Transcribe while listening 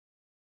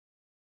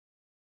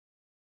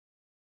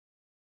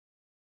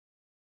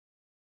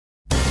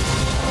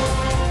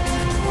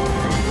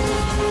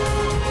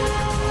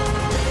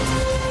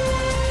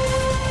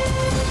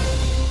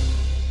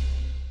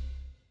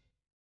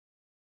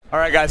All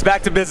right, guys,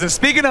 back to business.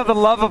 Speaking of the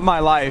love of my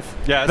life,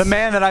 yes. The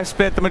man that I've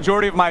spent the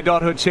majority of my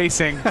adulthood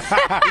chasing,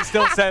 he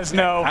still says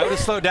no. I would have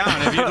slowed down.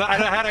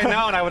 Had I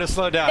known, I would have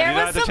slowed down.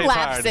 There was some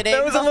lapsing.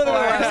 There was a little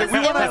lapsing.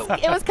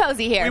 It was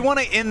cozy here. We want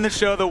to end the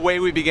show the way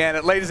we began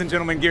it. Ladies and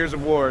gentlemen, Gears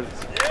of War.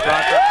 So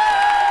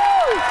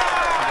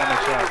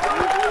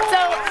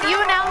you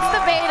announced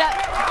the beta.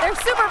 They're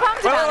super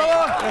pumped about it.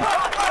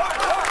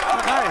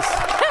 Nice.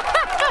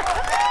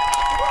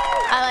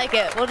 I like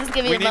it. We'll just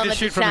give you we a need moment to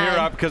shoot shine. from here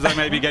up because I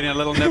may be getting a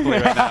little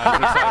nipply right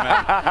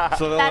now. It's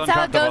a little That's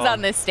how it goes uncomfortable.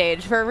 on this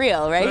stage, for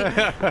real,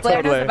 right?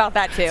 Blair knows about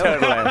that too.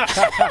 Totally.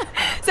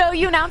 So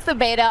you announced the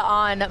beta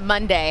on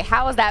Monday.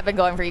 How has that been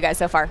going for you guys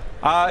so far?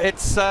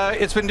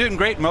 It's been doing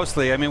great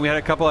mostly. I mean, we had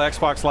a couple of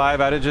Xbox Live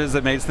outages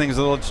that made things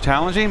a little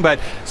challenging, but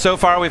so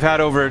far we've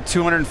had over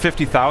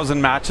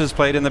 250,000 matches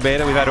played in the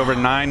beta. We've had over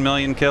 9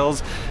 million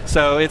kills.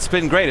 So it's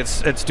been great.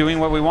 It's doing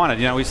what we wanted.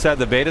 You know, we said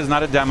the beta is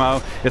not a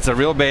demo. It's a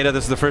real beta.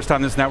 This is the first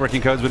time this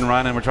networking code's been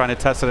run, and we're trying to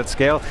test it at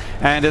scale,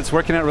 and it's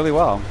working out really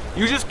well.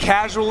 You just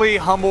casually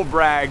humble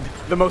bragged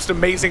the most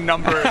amazing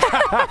numbers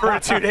for a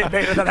 2-day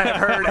beta that I've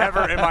heard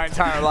ever in my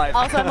entire life.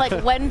 Also, I'm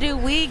like, when do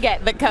we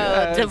get the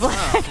code to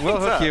play? We'll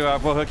hook you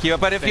up. We'll hook you up.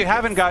 But if you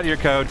haven't got your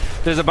code,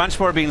 there's a bunch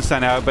more being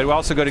sent out. But we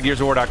also go to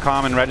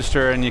gearsofwar.com and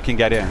register, and you can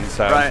get in.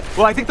 So. Right.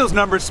 Well, I think those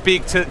numbers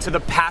speak to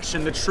the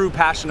passion, the true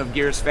passion of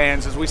Gears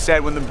fans. As we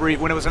said when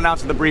it was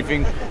announced at the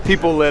briefing,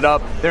 people lit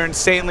up. They're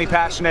insanely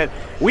passionate.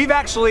 We've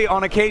actually,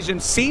 on occasion,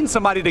 seen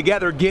somebody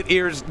together get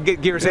Gears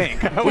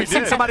Inc. We've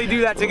seen somebody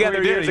do that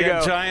together years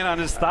ago. Giant on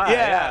his thigh.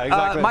 Yeah,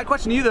 exactly. My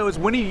question to you though is,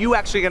 when are you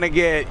actually going to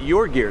get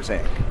your Gears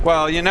Inc?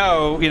 Well, you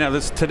know,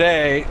 this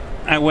today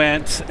I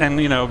went and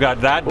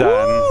got that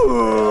done.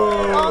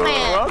 Ooh. Oh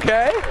man.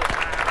 Okay.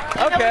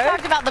 We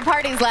talked about the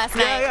parties last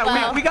night. Yeah,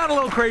 Well, we got a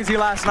little crazy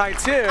last night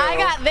too. I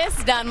got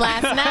this done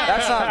last night.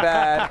 That's not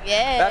bad.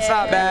 Yeah. That's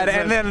not bad.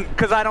 And then,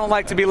 because I don't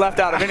like to be left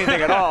out of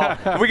anything at all,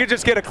 if we could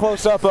just get a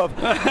close-up of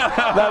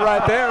that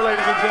right there,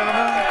 ladies and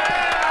gentlemen.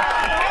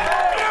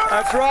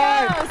 That's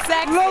right. So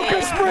sexy.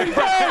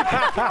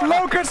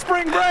 Locust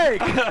Spring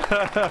Break.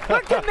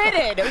 We're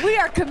committed. We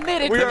are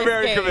committed. We to are this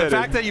very game. committed. The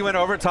fact that you went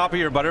over top of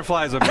your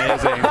butterfly is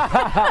amazing.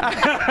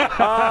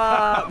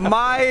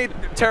 My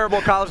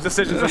terrible college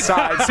decisions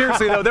aside,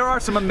 seriously though, there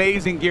are some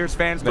amazing Gears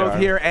fans, both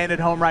here and at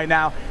home right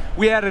now.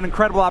 We had an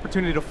incredible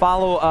opportunity to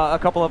follow a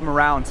couple of them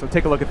around, so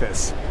take a look at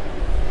this.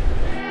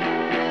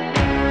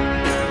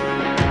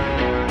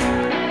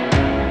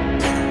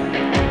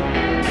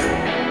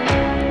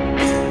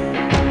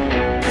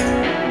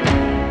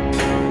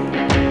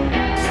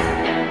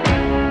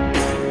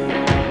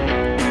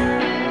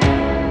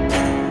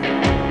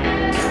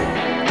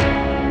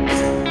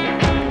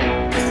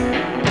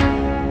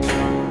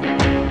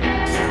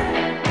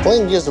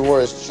 Playing Gears of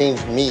War has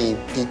changed me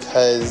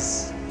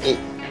because it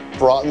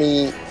brought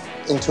me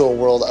into a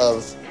world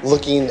of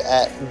looking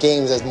at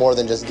games as more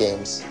than just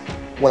games.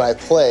 When I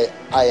play,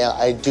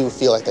 I do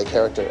feel like that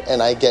character,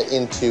 and I get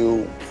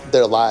into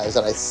their lives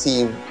and I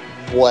see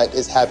what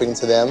is happening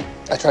to them.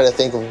 I try to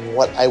think of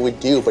what I would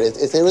do, but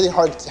it's really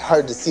hard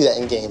to see that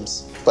in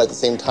games. But at the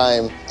same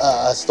time,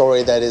 a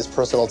story that is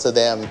personal to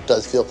them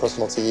does feel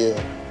personal to you.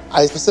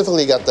 I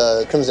specifically got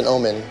the Crimson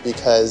Omen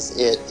because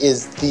it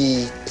is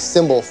the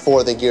symbol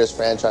for the Gears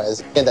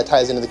franchise, and that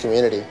ties into the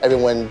community.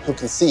 Everyone who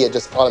can see it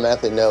just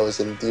automatically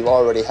knows, and you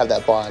already have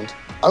that bond.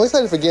 I'm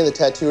excited for getting the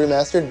tattoo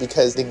remastered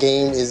because the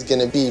game is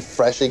going to be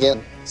fresh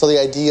again. So the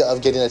idea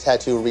of getting a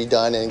tattoo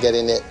redone and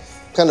getting it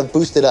kind of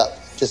boosted up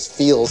just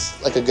feels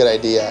like a good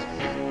idea.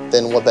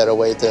 Then what better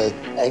way to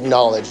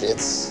acknowledge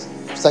its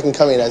second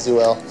coming, as you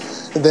will,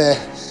 than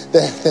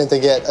to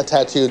get a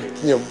tattoo,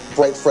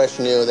 bright, fresh,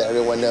 new that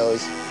everyone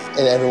knows.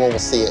 And everyone will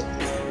see it.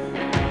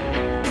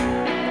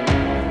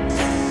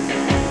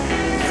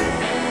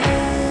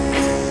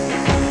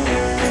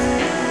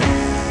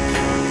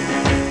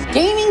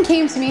 Gaming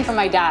came to me from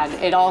my dad.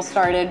 It all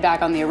started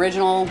back on the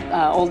original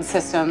old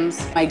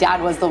systems. My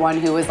dad was the one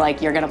who was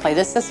like, you're gonna play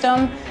this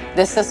system,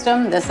 this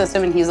system, this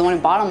system, and he's the one who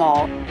bought them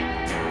all.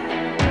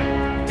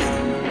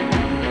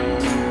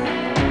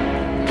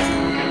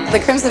 The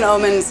Crimson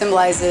Omen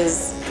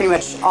symbolizes pretty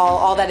much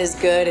all that is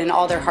good and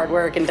all their hard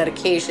work and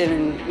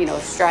dedication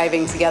and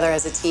striving together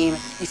as a team.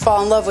 You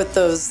fall in love with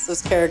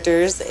those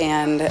characters,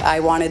 and I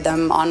wanted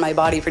them on my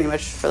body pretty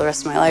much for the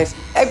rest of my life.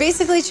 I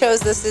basically chose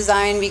this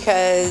design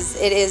because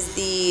it is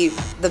the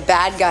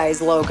bad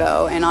guys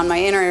logo, and on my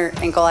inner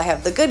ankle I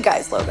have the good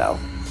guys logo.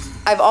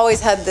 I've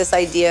always had this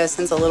idea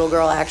since a little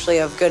girl actually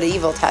of good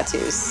evil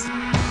tattoos.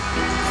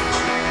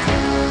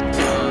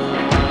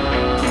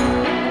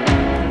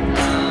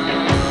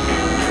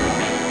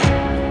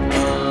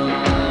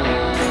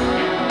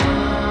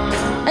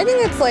 I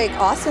think it's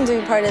awesome to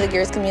be part of the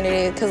Gears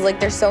community because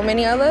there's so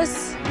many of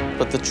us.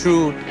 But the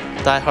true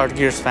diehard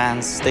Gears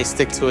fans, they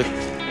stick to it,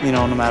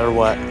 no matter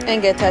what.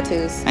 And get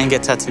tattoos. And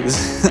get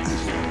tattoos.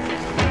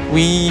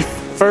 We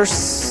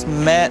first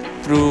met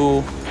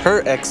through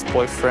her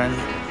ex-boyfriend.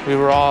 We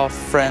were all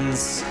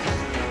friends.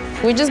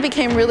 We just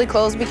became really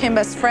close, became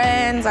best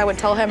friends. I would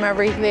tell him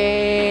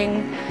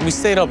everything. We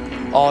stayed up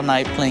all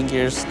night playing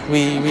Gears.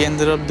 We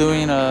ended up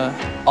doing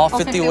all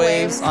 50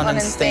 waves on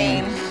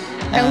Insane.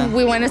 And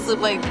we went to sleep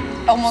like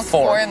almost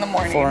 4 in the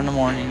morning. 4 in the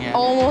morning, yeah.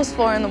 Almost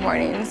 4 in the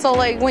morning. So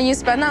like when you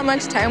spend that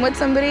much time with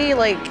somebody,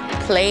 like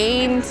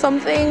playing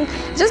something,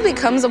 it just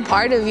becomes a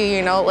part of you,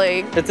 you know,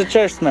 like. It's a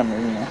cherished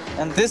memory, you know.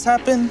 And this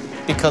happened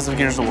because of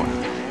Gears of War.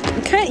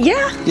 Okay,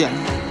 yeah. Yeah.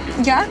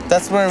 Yeah.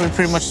 That's where we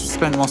pretty much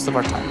spend most of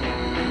our time.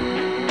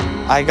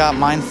 I got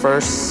mine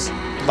first.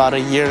 About a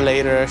year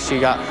later, she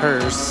got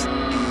hers.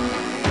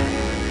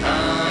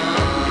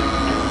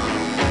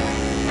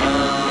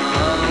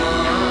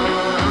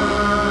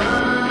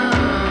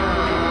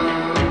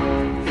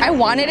 I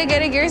wanted to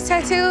get a Gears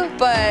tattoo,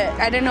 but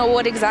I didn't know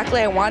what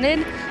exactly I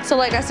wanted. So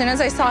like as soon as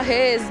I saw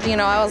his, you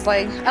know, I was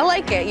like, I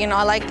like it, you know,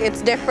 I like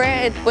it's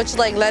different, which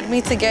like led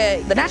me to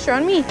get the Dasher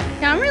on me.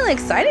 Yeah, I'm really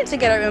excited to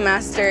get it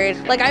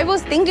remastered. Like I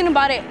was thinking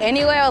about it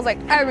anyway. I was like,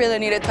 I really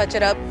need to touch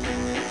it up.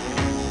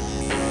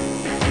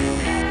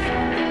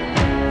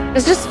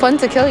 It's just fun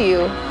to kill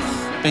you.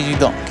 But you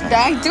don't.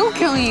 I do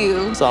kill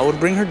you. So I would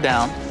bring her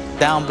down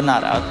but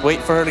not out. Wait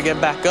for her to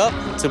get back up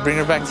to bring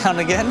her back down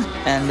again.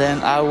 And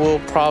then I will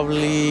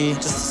probably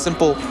just a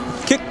simple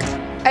kick.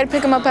 I'd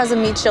pick him up as a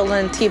meat shield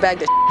and teabag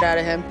the shit out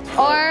of him.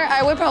 Or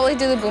I would probably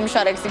do the boom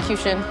shot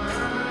execution.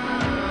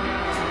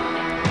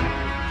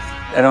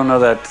 I don't know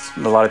that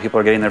a lot of people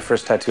are getting their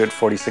first tattoo at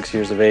 46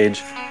 years of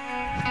age.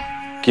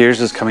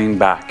 Gears is coming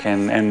back,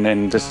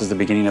 and this is the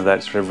beginning of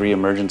that sort of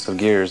re-emergence of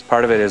Gears.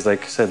 Part of it is,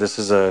 like I said, this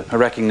is a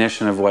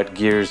recognition of what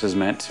Gears has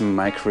meant to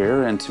my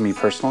career and to me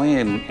personally.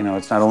 And you know,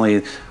 it's not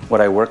only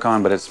what I work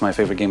on, but it's my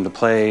favorite game to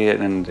play,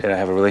 and I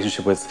have a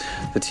relationship with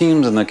the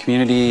teams and the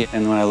community.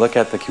 And when I look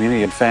at the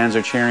community, and fans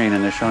are cheering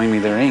and they're showing me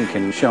their ink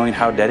and showing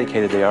how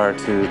dedicated they are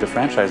to the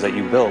franchise that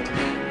you built,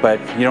 but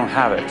you don't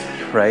have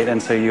it, right? And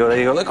so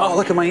they go like, oh,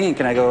 look at my ink,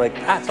 and I go like,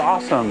 that's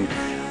awesome.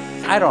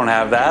 I don't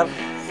have that.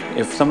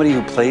 If somebody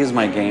who plays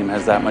my game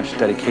has that much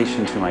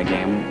dedication to my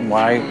game,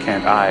 why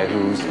can't I,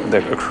 who's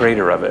the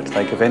creator of it?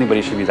 Like, if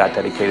anybody should be that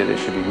dedicated, it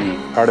should be me.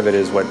 Part of it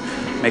is what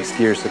makes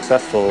Gears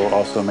successful,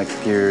 also makes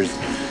Gears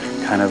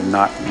kind of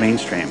not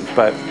mainstream.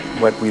 But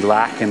what we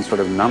lack in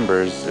sort of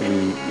numbers,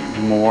 we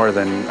more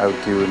than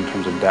outdo in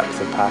terms of depth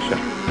of passion.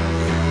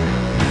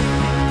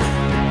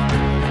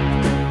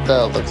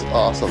 That looks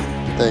awesome.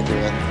 Thank you,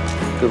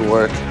 man. Good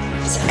work.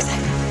 I'm so excited.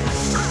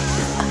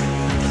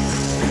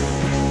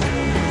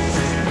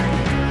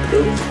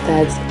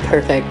 That's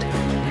perfect.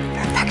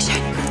 Perfection.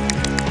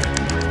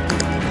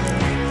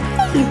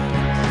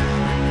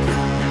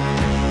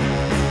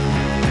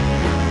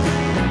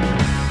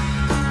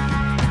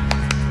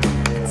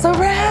 So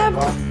wrapped.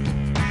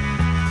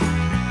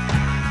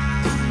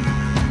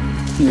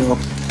 Yo,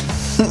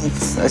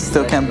 I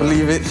still can't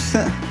believe it.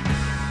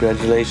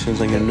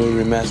 Congratulations on your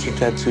new remastered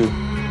tattoo.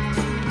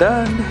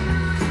 Done.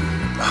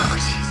 Oh,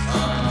 jeez.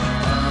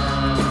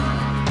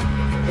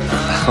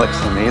 That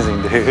looks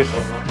amazing, dude.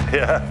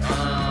 Yeah.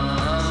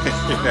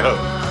 You know.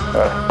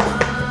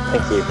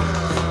 Thank you.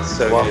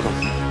 So welcome.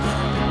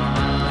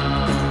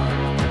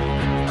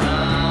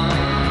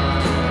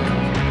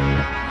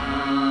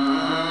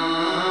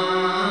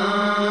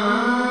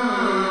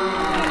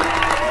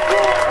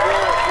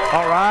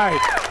 All right.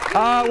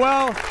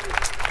 Well,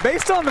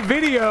 based on the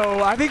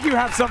video, I think you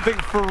have something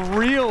for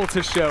real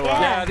to show us.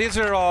 Yeah, these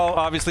are all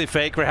obviously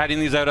fake. We're handing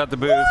these out at the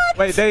booth. What?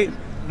 Wait, they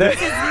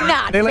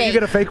Not let fake. you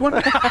get a fake one?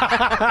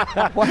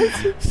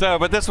 What? So,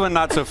 but this one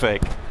not so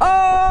fake.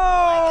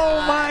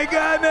 Oh my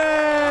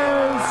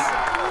goodness!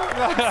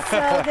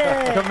 So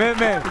good.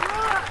 Commitment.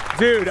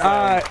 Dude,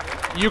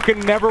 you can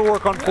never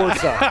work on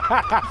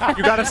Forza.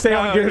 You gotta stay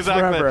on Gears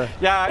forever.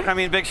 Yeah, I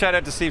mean, big shout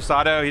out to Steve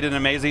Sato. He did an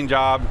amazing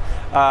job.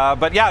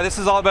 But yeah, this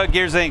is all about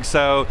Gears Inc.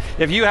 So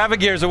if you have a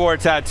Gears of War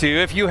tattoo,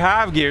 if you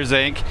have Gears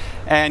Inc.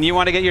 and you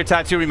want to get your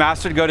tattoo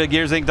remastered, go to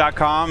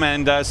gearsinc.com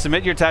and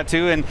submit your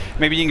tattoo, and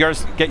maybe you can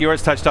get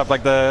yours touched up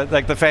like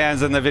the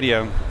fans in the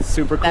video.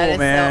 Super cool, That is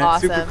man. so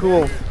awesome. Super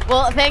cool.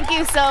 Well, thank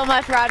you so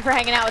much, Rod, for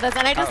hanging out with us.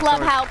 And I just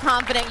love how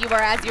confident you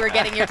were as you were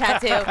getting your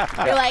tattoo.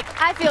 You're like,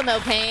 I feel no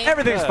pain.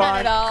 Everything's None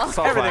fine. at all. It's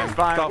all Everything's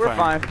fine. It's all We're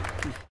fine.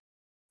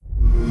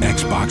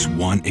 Xbox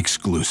One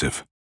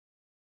exclusive.